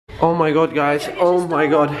Oh my god, guys. Oh my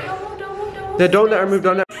god. Don't let her move,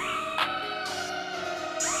 don't let her.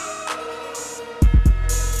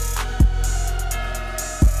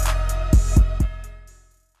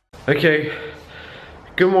 Okay,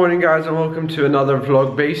 good morning guys and welcome to another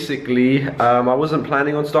vlog. Basically, I wasn't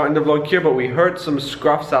planning on starting the vlog here, but we heard some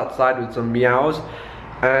scruffs outside with some meows.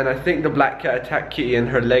 And I think the black cat attacked Kitty and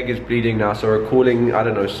her leg is bleeding now, so we're calling, I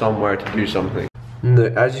don't know, somewhere to do something. No,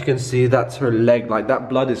 as you can see, that's her leg, like that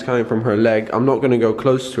blood is coming from her leg. I'm not gonna go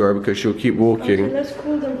close to her because she'll keep walking. Okay, let's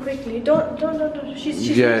cool them quickly. Don't.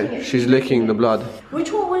 She's yeah, licking it. she's licking the blood.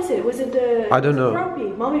 Which one was it? Was it the... I don't know.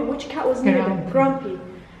 Grumpy? Mommy, which cat was near them? Grumpy.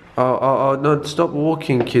 Oh, no, stop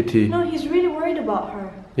walking, Kitty. No, he's really worried about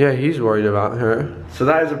her. Yeah, he's worried about her. So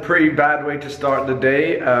that is a pretty bad way to start the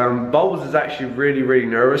day. Bubbles is actually really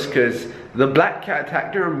nervous because the black cat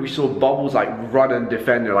attacked her and we saw Bubbles like run and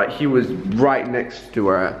defend her. Like he was right next to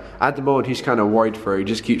her. At the moment he's kind of worried for her. He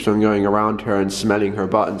just keeps on going around her and smelling her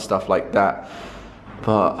butt and stuff like that.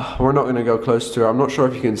 But we're not going to go close to her. I'm not sure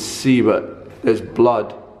if you can see, but there's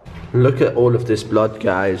blood. Look at all of this blood,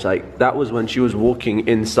 guys. Like that was when she was walking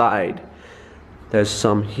inside. There's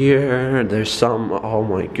some here, there's some, oh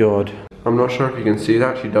my god. I'm not sure if you can see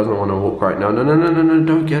that, she doesn't want to walk right now. No,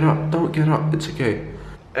 don't get up, it's okay.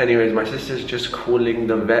 Anyways, my sister's just calling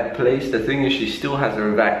the vet place. The thing is she still has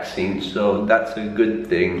her vaccine, so that's a good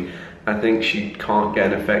thing. I think she can't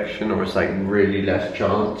get an infection or it's like really less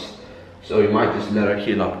chance. So we might just let her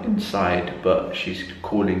heal up inside, but she's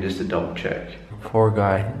calling just to double check. Poor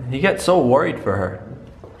guy, he gets so worried for her.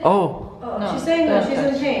 Oh. No, she's saying that she's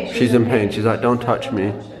in pain. She's in pain. She's like, don't touch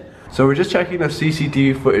me. So we're just checking the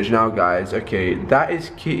CCTV footage now, guys. Okay, that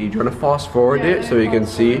is Kitty. Do you want to fast forward it so you can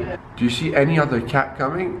see? Do you see any other cat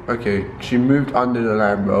coming? Okay, she moved under the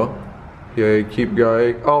Lambo. Yeah, keep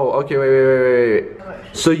going. Oh, okay, wait.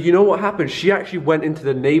 So you know what happened? She actually went into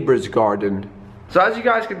the neighbor's garden. So as you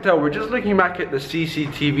guys can tell, we're just looking back at the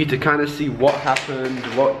CCTV to kind of see what happened,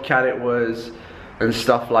 what cat it was, and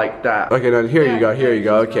stuff like that. Okay, now here you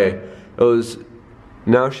go, okay. It was,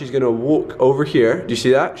 now she's gonna walk over here. Do you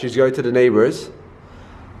see that? She's going to the neighbors.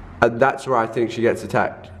 And that's where I think she gets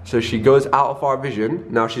attacked. So she goes out of our vision.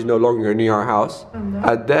 Now she's no longer near our house.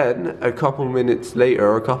 And then a couple minutes later,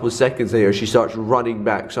 or a couple seconds later, she starts running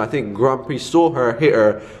back. So I think Grumpy saw her, hit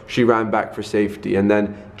her, she ran back for safety. And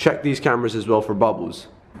then check these cameras as well for Bubbles.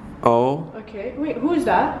 Oh. Okay, wait, who is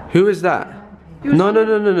that? Who is that?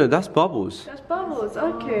 No, that's Bubbles. That's Bubbles,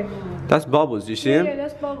 okay. That's Bubbles, do you see him? Yeah,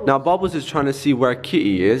 that's Bubbles. Now Bubbles is trying to see where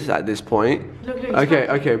Kitty is at this point. Look,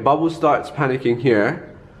 okay, Bubbles starts panicking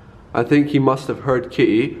here. I think he must have heard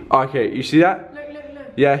Kitty. Okay, you see that?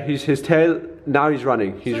 Look. Yeah, his tail, now he's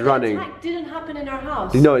running. He's running. The attack didn't happen in our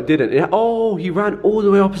house. No, it didn't. Oh, he ran all the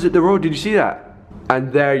way opposite the road. Did you see that?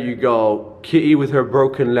 And there you go, Kitty with her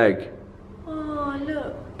broken leg. Oh,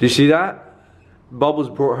 look. Did you see that? Bubbles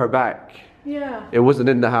brought her back. Yeah. It wasn't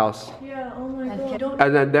in the house. Yeah, oh my god.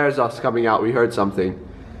 And then there's us coming out. We heard something.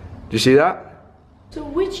 Do you see that? So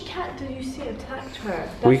which cat do you see attacked her?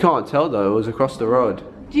 We can't tell though. It was across the road.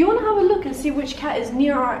 Do you want to have a look and see which cat is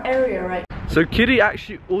near our area right now? So Kitty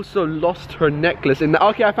actually also lost her necklace in the...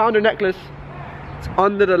 Okay, I found her necklace. It's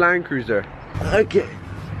under the Land Cruiser. Okay.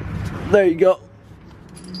 There you go.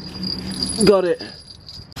 Got it.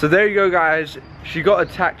 So there you go, guys. She got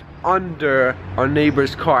attacked under our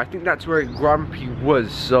neighbor's car. I think that's where Grumpy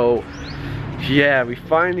was. So yeah, we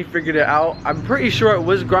finally figured it out. I'm pretty sure it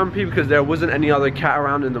was Grumpy because there wasn't any other cat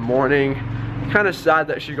around in the morning. Kind of sad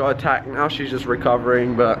that she got attacked. Now she's just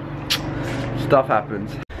recovering, but stuff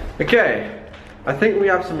happens. Okay, I think we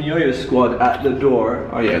have some Yo-Yo Squad at the door.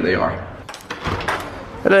 Oh yeah, they are.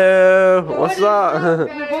 Hello, what's up?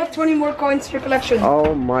 We bought 20 more coins for collection.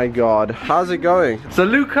 Oh my god, how's it going? So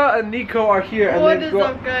Luca and Nico are here and they've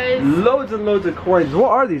got loads and loads of coins.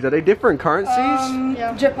 What are these? Are they different currencies?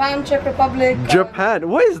 Yeah. Japan, Czech Republic. Japan,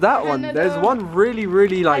 what is that one? Canada. There's one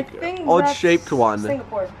really like odd shaped one.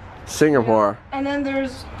 Singapore. Yeah. And then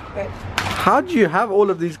there's... Wait. How do you have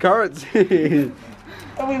all of these currencies?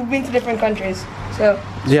 We've been to different countries, so...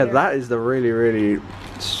 Yeah, that is the really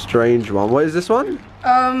strange one. What is this one? $2?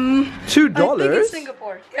 I think it's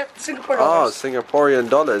Singapore. Yeah, Singapore dollars. Oh, Singaporean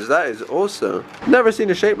dollars. That is awesome. Never seen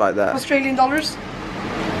a shape like that. Australian dollars.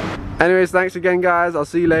 Anyways, thanks again, guys. I'll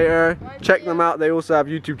see you later. Check them out. They also have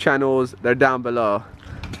YouTube channels. They're down below.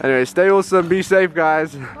 Anyway, stay awesome. Be safe,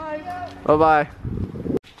 guys. Bye-bye.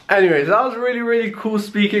 Anyways, that was really cool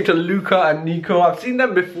speaking to Luca and Nico. I've seen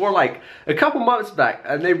them before, like a couple months back,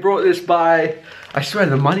 and they brought this by. I swear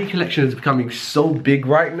the money collection is becoming so big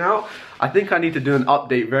right now. I think I need to do an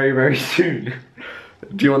update very soon.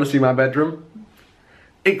 Do you want to see my bedroom?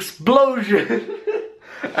 Explosion!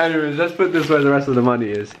 Anyways, let's put this where the rest of the money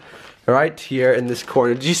is. Right here in this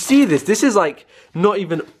corner. Do you see this? This is like not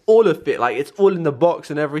even all of it. Like it's all in the box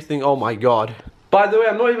and everything. Oh my god. By the way,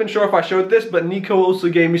 I'm not even sure if I showed this, but Nico also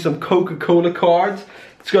gave me some Coca-Cola cards.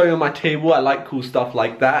 It's going on my table. I like cool stuff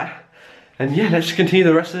like that. And yeah, let's continue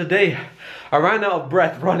the rest of the day. I ran out of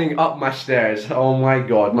breath running up my stairs. Oh my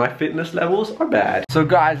god, my fitness levels are bad. So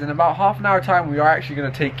guys, in about half an hour time, we are actually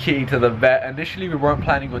going to take Kitty to the vet. Initially, we weren't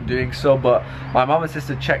planning on doing so, but my mom and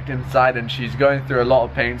sister checked inside and she's going through a lot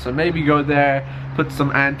of pain. So maybe go there, put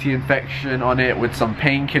some anti-infection on it with some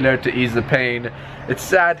painkiller to ease the pain. It's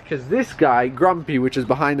sad because this guy, Grumpy, which is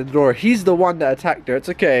behind the door, he's the one that attacked her. It's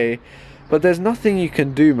okay, but there's nothing you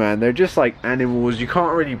can do, man. They're just like animals. You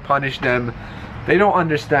can't really punish them. They don't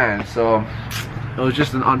understand, so it was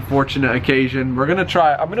just an unfortunate occasion. We're gonna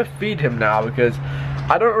try, I'm gonna feed him now because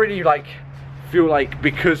I don't really like feel like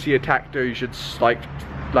because he attacked her you should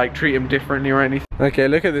like treat him differently or anything. Okay,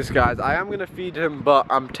 look at this, guys. I am gonna feed him, but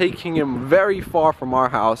I'm taking him very far from our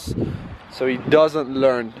house so he doesn't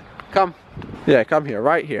learn. Come, yeah, come here,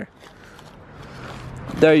 right here.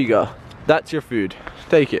 There you go. That's your food.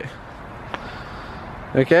 Take it.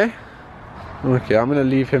 Okay? Okay, I'm gonna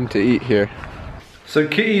leave him to eat here. So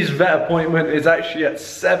Kitty's vet appointment is actually at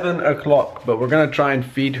 7 o'clock, but we're gonna try and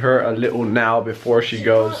feed her a little now before she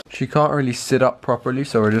goes. She can't really sit up properly,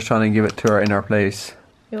 so we're just trying to give it to her in her place.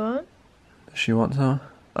 You want? Does she want some?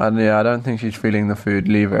 And yeah, I don't think she's feeling the food.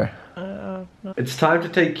 Leave her. No. It's time to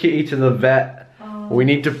take Kitty to the vet. We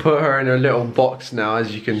need to put her in her little box now,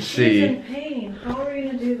 as you can see. She's in pain. How are we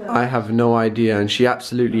gonna do that? I have no idea, and she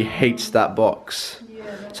absolutely hates that box.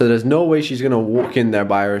 So there's no way she's gonna walk in there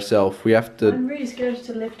by herself. We have to... I'm really scared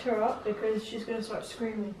to lift her up because she's gonna start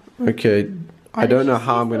screaming. Okay, I don't know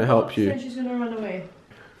how I'm gonna help you. Then she's gonna run away.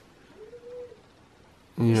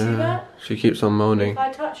 Yeah, You see that? she keeps on moaning. If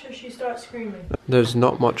I touch her, she starts screaming. There's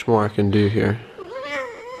not much more I can do here.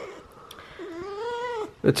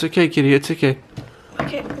 It's okay, Kitty, it's okay.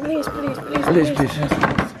 Okay, please. Please.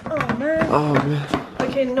 Oh man. Oh man.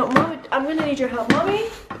 Okay, no, Mommy, I'm gonna need your help. Mommy?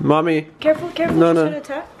 Mommy. Careful, No, she's no. gonna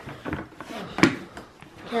attack.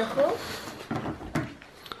 Careful.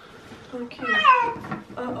 Okay.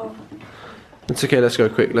 Uh-oh. It's okay, let's go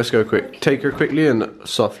quick, Okay. Take her quickly and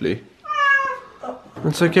softly.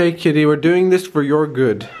 It's okay, Kitty, we're doing this for your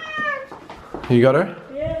good. You got her?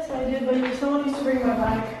 Yes, I did, but someone needs to bring my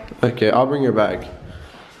bag. Okay, I'll bring your bag.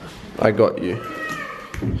 I got you.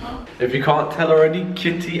 If you can't tell already,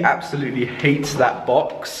 Kitty absolutely hates that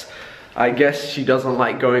box. I guess she doesn't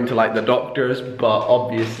like going to like the doctors, but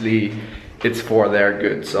obviously it's for their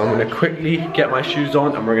good. So I'm gonna quickly get my shoes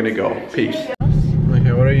on and we're gonna go. Peace.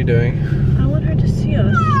 Okay, what are you doing? I want her to see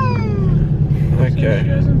us. Okay,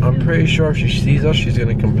 I'm pretty sure if she sees us, she's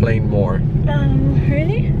gonna complain more.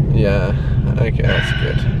 Really? Yeah, okay, that's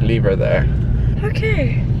good. Leave her there.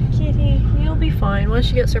 Okay, Kitty, you'll be fine once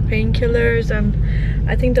she gets her painkillers, and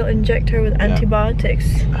I think they'll inject her with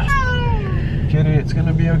antibiotics. Kitty, it's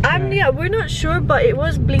gonna be okay. Yeah, we're not sure, but it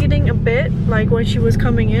was bleeding a bit. Like when she was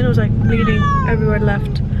coming in, it was like bleeding everywhere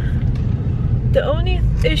left. The only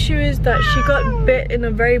issue is that she got bit in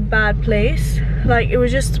a very bad place. Like it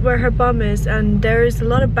was just where her bum is, and there is a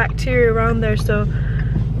lot of bacteria around there, so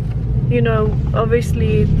you know,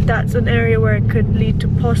 obviously that's an area where it could lead to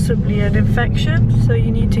possibly an infection, so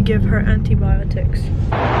you need to give her antibiotics.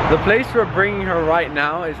 The place we're bringing her right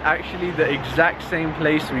now is actually the exact same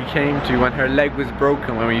place we came to when her leg was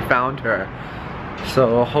broken when we found her.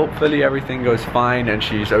 So hopefully everything goes fine and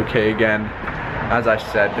she's okay again. As I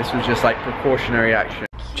said, this was just like precautionary action.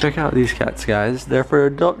 Check out these cats, guys. They're for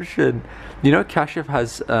adoption. You know, Kashif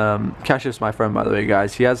has, Kashif's my friend, by the way,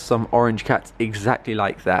 guys. He has some orange cats exactly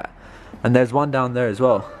like that. And there's one down there as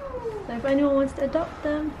well. So if anyone wants to adopt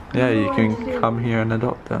them, yeah, you can come here and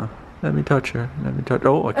adopt them. Let me touch her. Let me touch.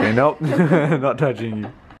 Oh, okay, nope. Not touching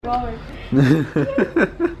you.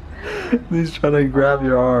 He's trying to grab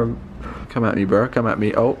your arm. Come at me, bro. Come at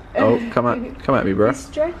me. Oh, come at me, bro. He's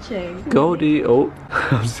stretching. Goldie. Oh,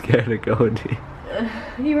 I'm scared of Goldie.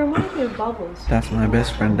 He reminds me of Bubbles. That's my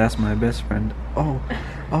best friend. That's my best friend.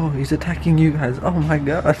 Oh, he's attacking you guys. Oh my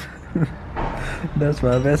god. That's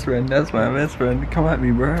my best friend. That's my best friend. Come at me,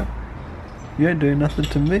 bro. You ain't doing nothing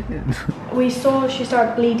to me. We saw she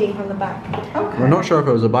started bleeding from the back. Okay. We're not sure if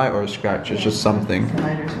it was a bite or a scratch. It's just something.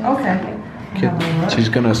 Okay. She's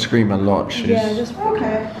gonna scream a lot. Yeah, just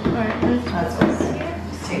okay. Alright.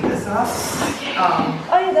 Just take this off. Okay.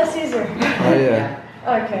 Oh yeah, that's easier. Oh yeah.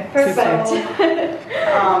 Okay, perfect.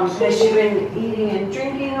 Has she been eating and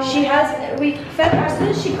drinking? She has. We fed her as soon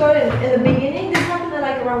as she got in the beginning. This happened at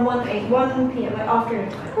like around 1 p.m. like afternoon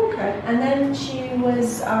time. Okay. And then she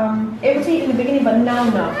was able to eat in the beginning, but now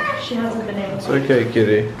no, she hasn't been able to. It's okay,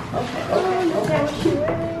 kitty. Okay. What she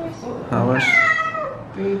weighs? How much?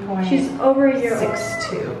 3.62. She's over a year old.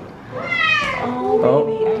 Oh,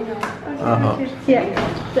 baby, I know. Okay,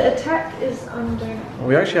 yeah, the attack is under.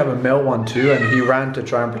 We actually have a male one too, and he ran to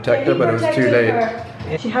try and protect her, but it was too late.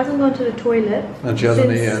 Her. She hasn't gone to the toilet And she hasn't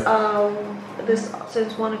since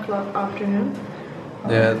since 1 o'clock afternoon.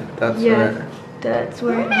 Yeah, that's right. That's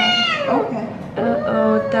where it happened. Okay.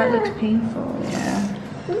 Oh, that looks painful. Yeah.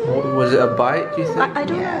 Was it a bite, do you think? I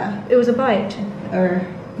don't Yeah. know. It was a bite. Or,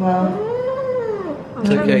 well, It's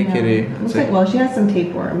okay, kitty. looks like, well, she has some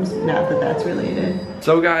tapeworms. Not that that's related.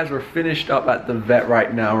 So guys, we're finished up at the vet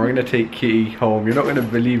right now. We're gonna take Kitty home. You're not gonna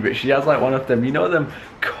believe it. She has like one of them, you know them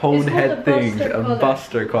cone head things, a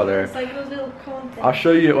buster collar. It's like those little cone things. I'll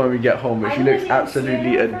show you it when we get home, but she looks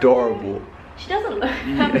absolutely adorable. She doesn't look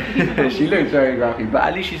happy. She looks very grumpy, but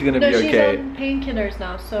at least she's gonna be okay. She's on painkillers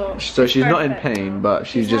now, so she's not in pain, but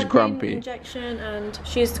she's just grumpy. Injection and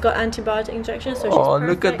she's got antibiotic injection, so she's perfect.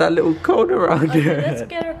 Look at that little cone around here. Let's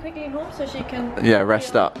get her quickly home so she can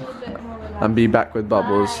rest up and be back with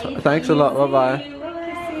Bubbles. Thanks a lot. Bye bye.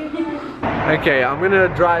 Okay, I'm gonna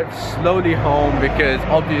drive slowly home because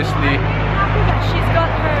obviously. Happy that she's got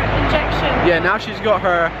her injection. Yeah, now she's got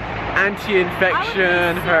her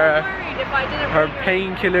anti-infection, her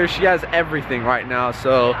painkiller. She has everything right now,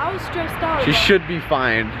 so I was stressed out. She should be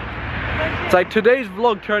fine. Okay. It's like today's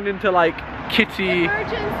vlog turned into like Kitty,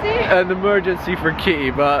 an emergency for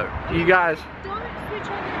Kitty, but you guys. Don't switch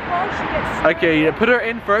on the phone. She gets scared. Okay, yeah, put her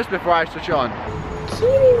in first before I switch on.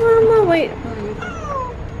 Kitty, mama, wait.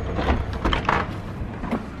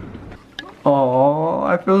 Oh,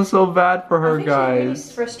 I feel so bad for her, guys. She's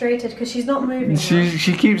really frustrated because she's not moving.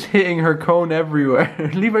 She keeps hitting her cone everywhere.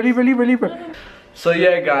 leave her. So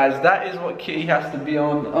yeah, guys, that is what Kitty has to be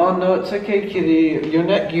on. Oh no, it's okay, Kitty. Your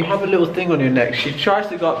neck, you have a little thing on your neck. She tries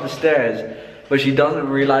to go up the stairs, but she doesn't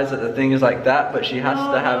realize that the thing is like that, but she has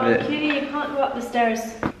to have it. Kitty, you can't go up the stairs.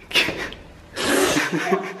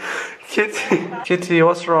 Kitty,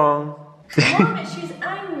 what's wrong? Mom, she's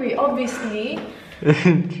angry, obviously.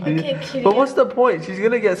 Okay, Kitty. But what's the point? She's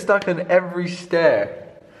gonna get stuck on every stair.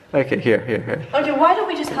 Okay, here. Okay, why don't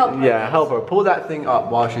we just help her? Yeah, help her. Pull that thing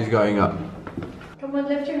up while she's going up. Come on,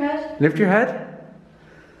 lift your head. Lift your head.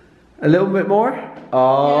 A little bit more.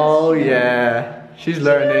 Oh yes, yeah, she's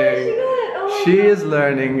learning. She is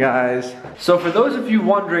learning, guys. So for those of you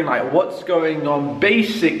wondering like what's going on,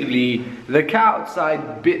 basically the cat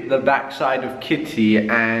outside bit the backside of Kitty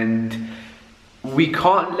and we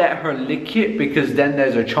can't let her lick it because then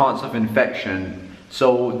there's a chance of infection.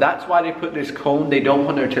 So that's why they put this cone. They don't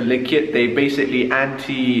want her to lick it. They basically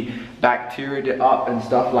antibacterial it up and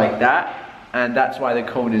stuff like that. And that's why the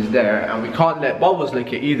cone is there. And we can't let Bubbles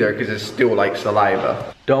lick it either because it's still like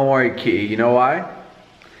saliva. Don't worry, Kitty. You know why?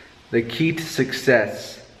 The key to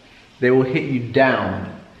success. They will hit you down.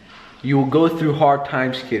 You will go through hard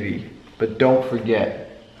times, Kitty. But don't forget.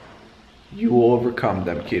 You will overcome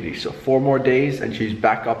them, Kitty. So 4 more days and she's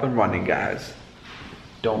back up and running, guys.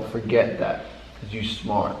 Don't forget that, because you're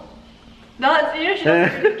smart. Not you, she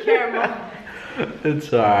doesn't really care, Mom.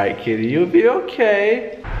 It's alright, Kitty. You'll be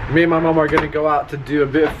okay. Me and my mom are going to go out to do a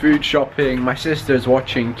bit of food shopping. My sister's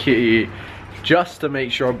watching Kitty just to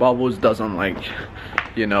make sure Bubbles doesn't like,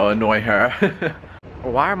 you know, annoy her.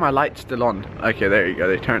 Why are my lights still on? Okay, there you go.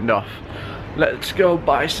 They turned off. Let's go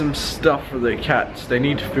buy some stuff for the cats. They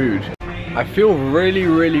need food. I feel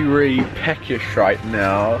really peckish right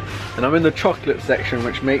now, and I'm in the chocolate section,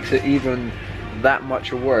 which makes it even that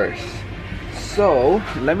much worse. So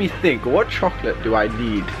let me think, what chocolate do I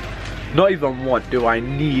need? Not even what do I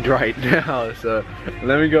need right now, so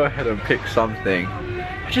let me go ahead and pick something.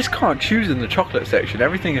 I just can't choose in the chocolate section.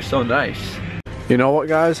 Everything is so nice. You know what,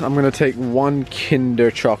 guys, I'm gonna take one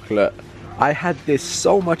Kinder chocolate. I had this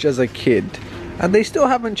so much as a kid. And they still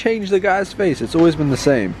haven't changed the guy's face. It's always been the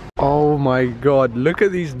same. Oh my god, look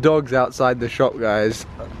at these dogs outside the shop, guys.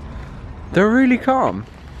 They're really calm.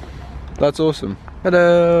 That's awesome.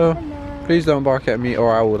 Hello. Hello. Please don't bark at me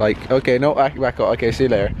or I will like... Okay, no, back up. Okay, see you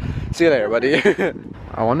later. See you later, buddy.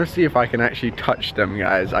 I want to see if I can actually touch them,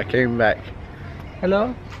 guys. I came back.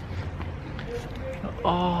 Hello?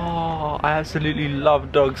 Oh, I absolutely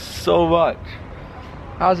love dogs so much.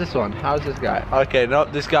 How's this one? How's this guy? Okay, no,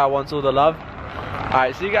 this guy wants all the love.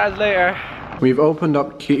 Alright, see you guys later. We've opened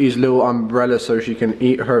up Kitty's little umbrella so she can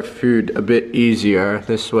eat her food a bit easier.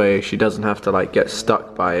 This way she doesn't have to like get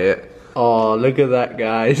stuck by it. Oh, look at that,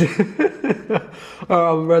 guys.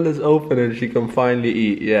 Our umbrella's open and she can finally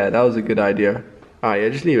eat. Yeah, that was a good idea. Oh yeah,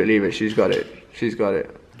 just leave it. She's got it. She's got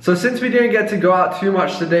it. So since we didn't get to go out too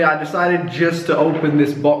much today, I decided just to open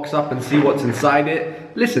this box up and see what's inside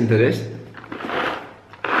it. Listen to this.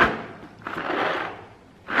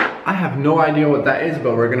 I have no idea what that is,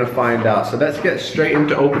 but we're gonna find out. So let's get straight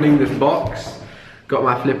into opening this box. Got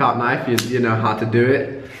my flip out knife, you know how to do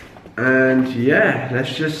it. And yeah,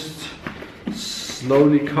 let's just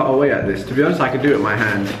slowly cut away at this. To be honest, I could do it with my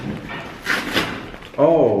hand.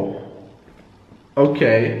 Oh,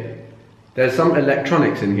 okay. There's some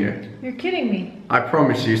electronics in here. You're kidding me. I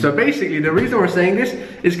promise you. So basically, the reason we're saying this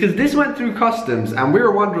is because this went through customs, and we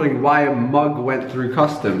were wondering why a mug went through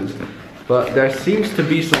customs. But there seems to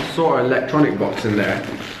be some sort of electronic box in there.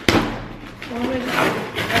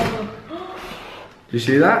 Do you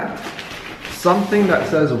see that? Something that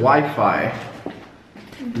says Wi-Fi.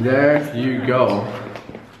 There you go.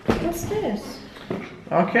 What's this?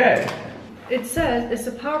 Okay. It says it's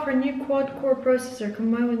a powerful new quad-core processor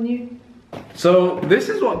combined with new... So this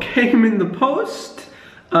is what came in the post.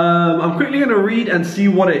 I'm quickly gonna read and see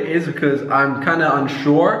what it is because I'm kind of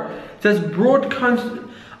unsure. It says broadcast.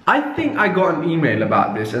 I think I got an email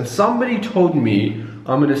about this and somebody told me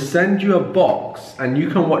I'm gonna send you a box and you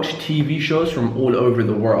can watch TV shows from all over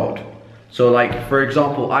the world. So like for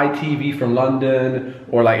example ITV from London,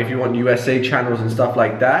 or like if you want USA channels and stuff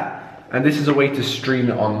like that. And this is a way to stream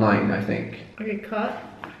it online, I think. Okay, cut.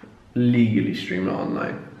 Legally stream it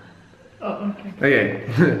online. Oh, okay.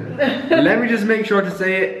 Okay. Let me just make sure to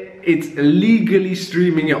say it. It's legally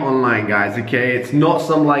streaming it online, guys, okay? It's not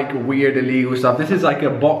some like weird illegal stuff. This is like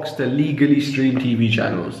a box to legally stream TV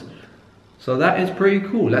channels. So that is pretty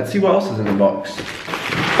cool. Let's see what else is in the box.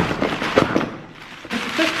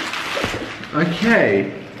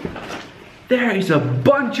 Okay. There is a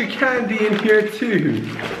bunch of candy in here too.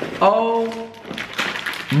 Oh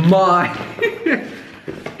my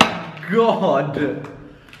God.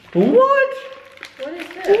 What? What is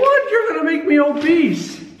this? What? You're gonna make me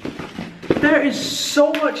obese. There is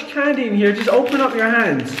so much candy in here. Just open up your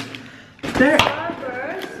hands. There.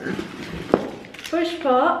 Push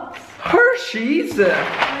pops. Hershey's.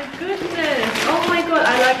 My goodness. Oh my God,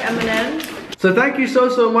 I like M&M's. So thank you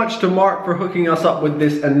so much to Mark for hooking us up with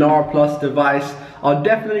this Anar Plus device. I'll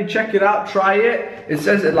definitely check it out, try it. It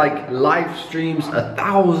says it like live streams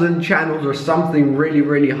 1,000 channels or something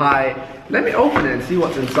really high. Let me open it and see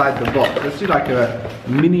what's inside the box. Let's do like a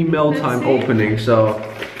mini mail time opening. So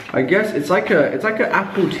I guess it's like an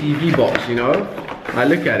Apple TV box, you know? I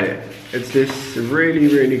look at it. It's this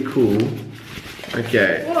really cool.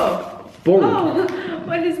 Okay. Whoa. Boom. Oh,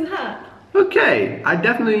 what is that? Okay, I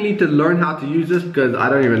definitely need to learn how to use this because I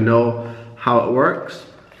don't even know how it works.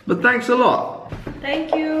 But thanks a lot.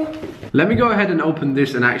 Thank you. Let me go ahead and open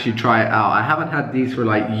this and actually try it out. I haven't had these for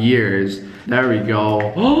like years. There we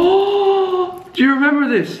go. Oh, do you remember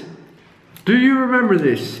this? Do you remember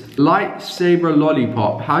this? Lightsaber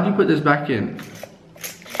lollipop. How do you put this back in?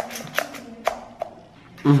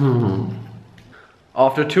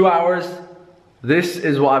 After 2 hours, this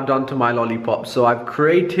is what I've done to my lollipop. So I've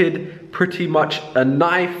created pretty much a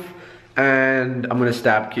knife and I'm gonna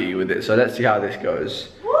stab Kitty with it. So let's see how this goes.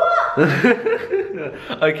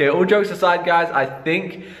 Okay, all jokes aside, guys, I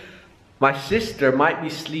think my sister might be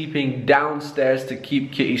sleeping downstairs to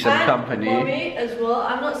keep Kitty some company. Mommy as well.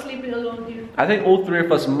 I'm not sleeping alone here. I think all three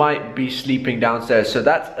of us might be sleeping downstairs. So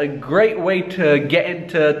that's a great way to get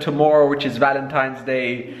into tomorrow, which is Valentine's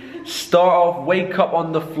Day. Start off, wake up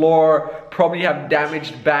on the floor, probably have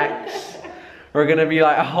damaged backs. We're gonna be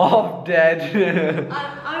like half dead.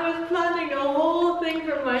 I was planning a whole thing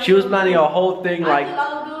for myself. She was planning a whole thing like...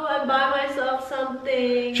 I'll go and buy myself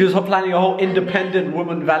something. She was planning a whole independent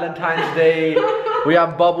woman Valentine's Day. We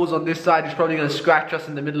have Bubbles on this side. She's probably gonna scratch us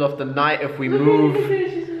in the middle of the night if we move.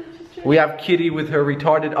 We have Kitty with her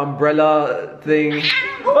retarded umbrella thing.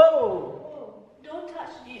 Oh! Don't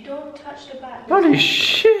touch the back. Holy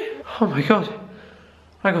shit! Oh my God.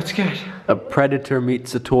 I got scared. A predator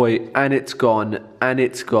meets a toy and it's gone. And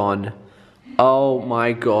it's gone. Oh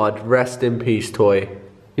my God. Rest in peace, toy.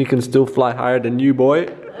 You can still fly higher than you, boy.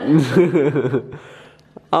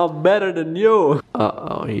 I'm better than you.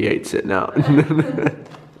 Uh-oh, he hates it now.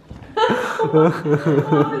 What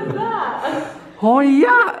was that? Oh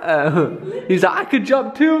yeah. He's like, I could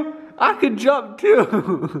jump too. I could jump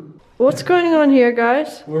too. What's going on here,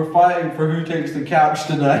 guys? We're fighting for who takes the couch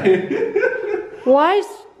tonight. Why is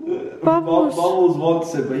Bubbles? Bubbles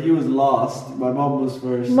wants it, but he was last. My mom was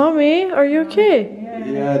first. Mommy, are you okay?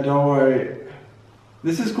 Yeah, don't worry.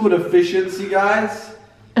 This is called efficiency, guys.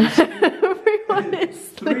 Everyone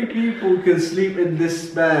 3 people can sleep in this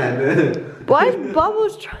span. Why is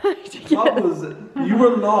Bubbles trying to get Bubbles, you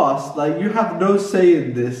were lost. Like, you have no say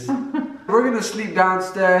in this. We're gonna sleep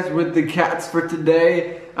downstairs with the cats for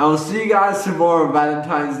today. And we'll see you guys tomorrow on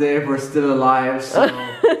Valentine's Day if we're still alive. So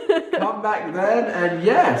come back then, and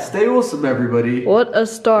yeah, stay awesome, everybody. What a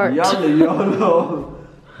start. Yalla yolo.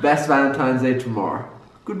 Best Valentine's Day tomorrow.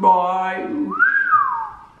 Goodbye.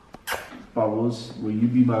 Bubbles, will you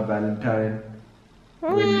be my Valentine?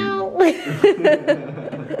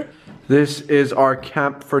 This is our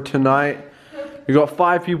camp for tonight. We got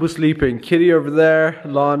 5 people sleeping. Kitty over there,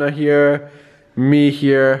 Lana here, me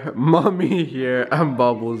here, Mommy here, and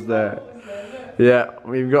Bubbles there. Yeah,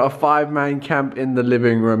 we've got a 5-man camp in the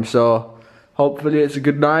living room, so hopefully it's a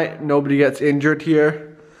good night. Nobody gets injured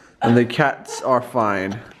here, and the cats are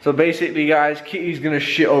fine. So basically, guys, Kitty's gonna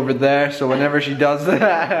shit over there, so whenever she does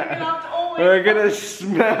that, we're gonna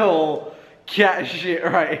smell cat shit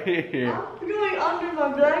right here. I'm going under my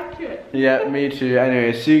blanket. Yeah, me too.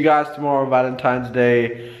 Anyway, see you guys tomorrow, Valentine's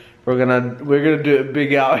Day. We're gonna do it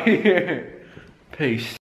big out here. Peace.